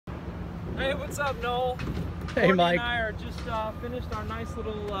Hey, what's up, Noel? Hey, Courtney Mike. and I are just finished our nice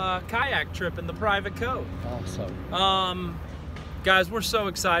little kayak trip in the private cove. Awesome. Guys, we're so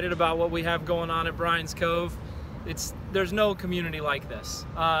excited about what we have going on at Bryan's Cove. There's no community like this.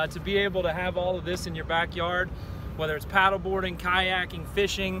 To be able to have all of this in your backyard, whether it's paddleboarding, kayaking,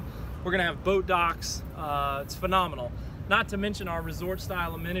 fishing, we're gonna have boat docks. It's phenomenal. Not to mention our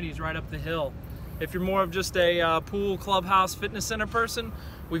resort-style amenities right up the hill. If you're more of just a pool, clubhouse, fitness center person,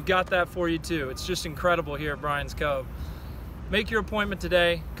 we've got that for you too. It's just incredible here at Bryan's Cove. Make your appointment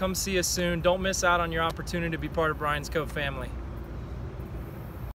today. Come see us soon. Don't miss out on your opportunity to be part of Bryan's Cove family.